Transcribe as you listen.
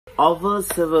Oval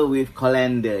server with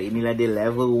colander. Inilah dia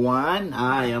level 1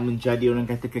 yang menjadi orang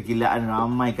kata kegilaan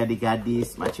ramai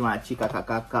gadis-gadis, makcik-makcik,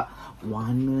 kakak-kakak.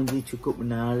 Warna dia cukup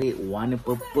menarik. Warna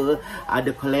purple.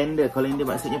 Ada colander. Colander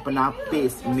maksudnya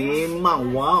penapis.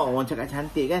 Memang wow, orang cakap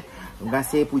cantik kan. Terima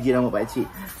kasih, puji nama pakcik.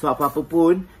 So apa-apa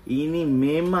pun, ini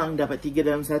memang dapat 3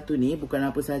 dalam 1 ni. Bukan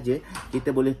apa saja. Kita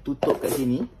boleh tutup kat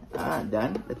sini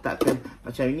dan letakkan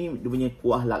macam ini. Dia punya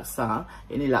kuah laksa.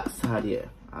 Ini laksa dia.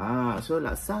 So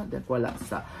laksa dan kuah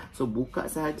laksa. So buka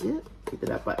saja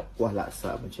kita dapat kuah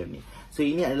laksa macam ni. So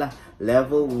ini adalah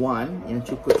level 1 yang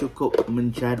cukup-cukup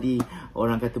menjadi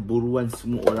orang kata buruan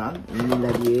semua orang.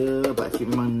 Inilah dia,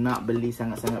 pakcik memang nak beli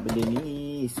sangat-sangat benda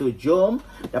ni. So jom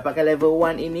dapatkan level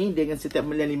 1 ini dengan setiap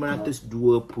pembelian 520.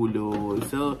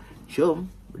 So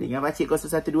jom beli dengan pakcik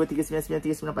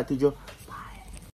 0123993947.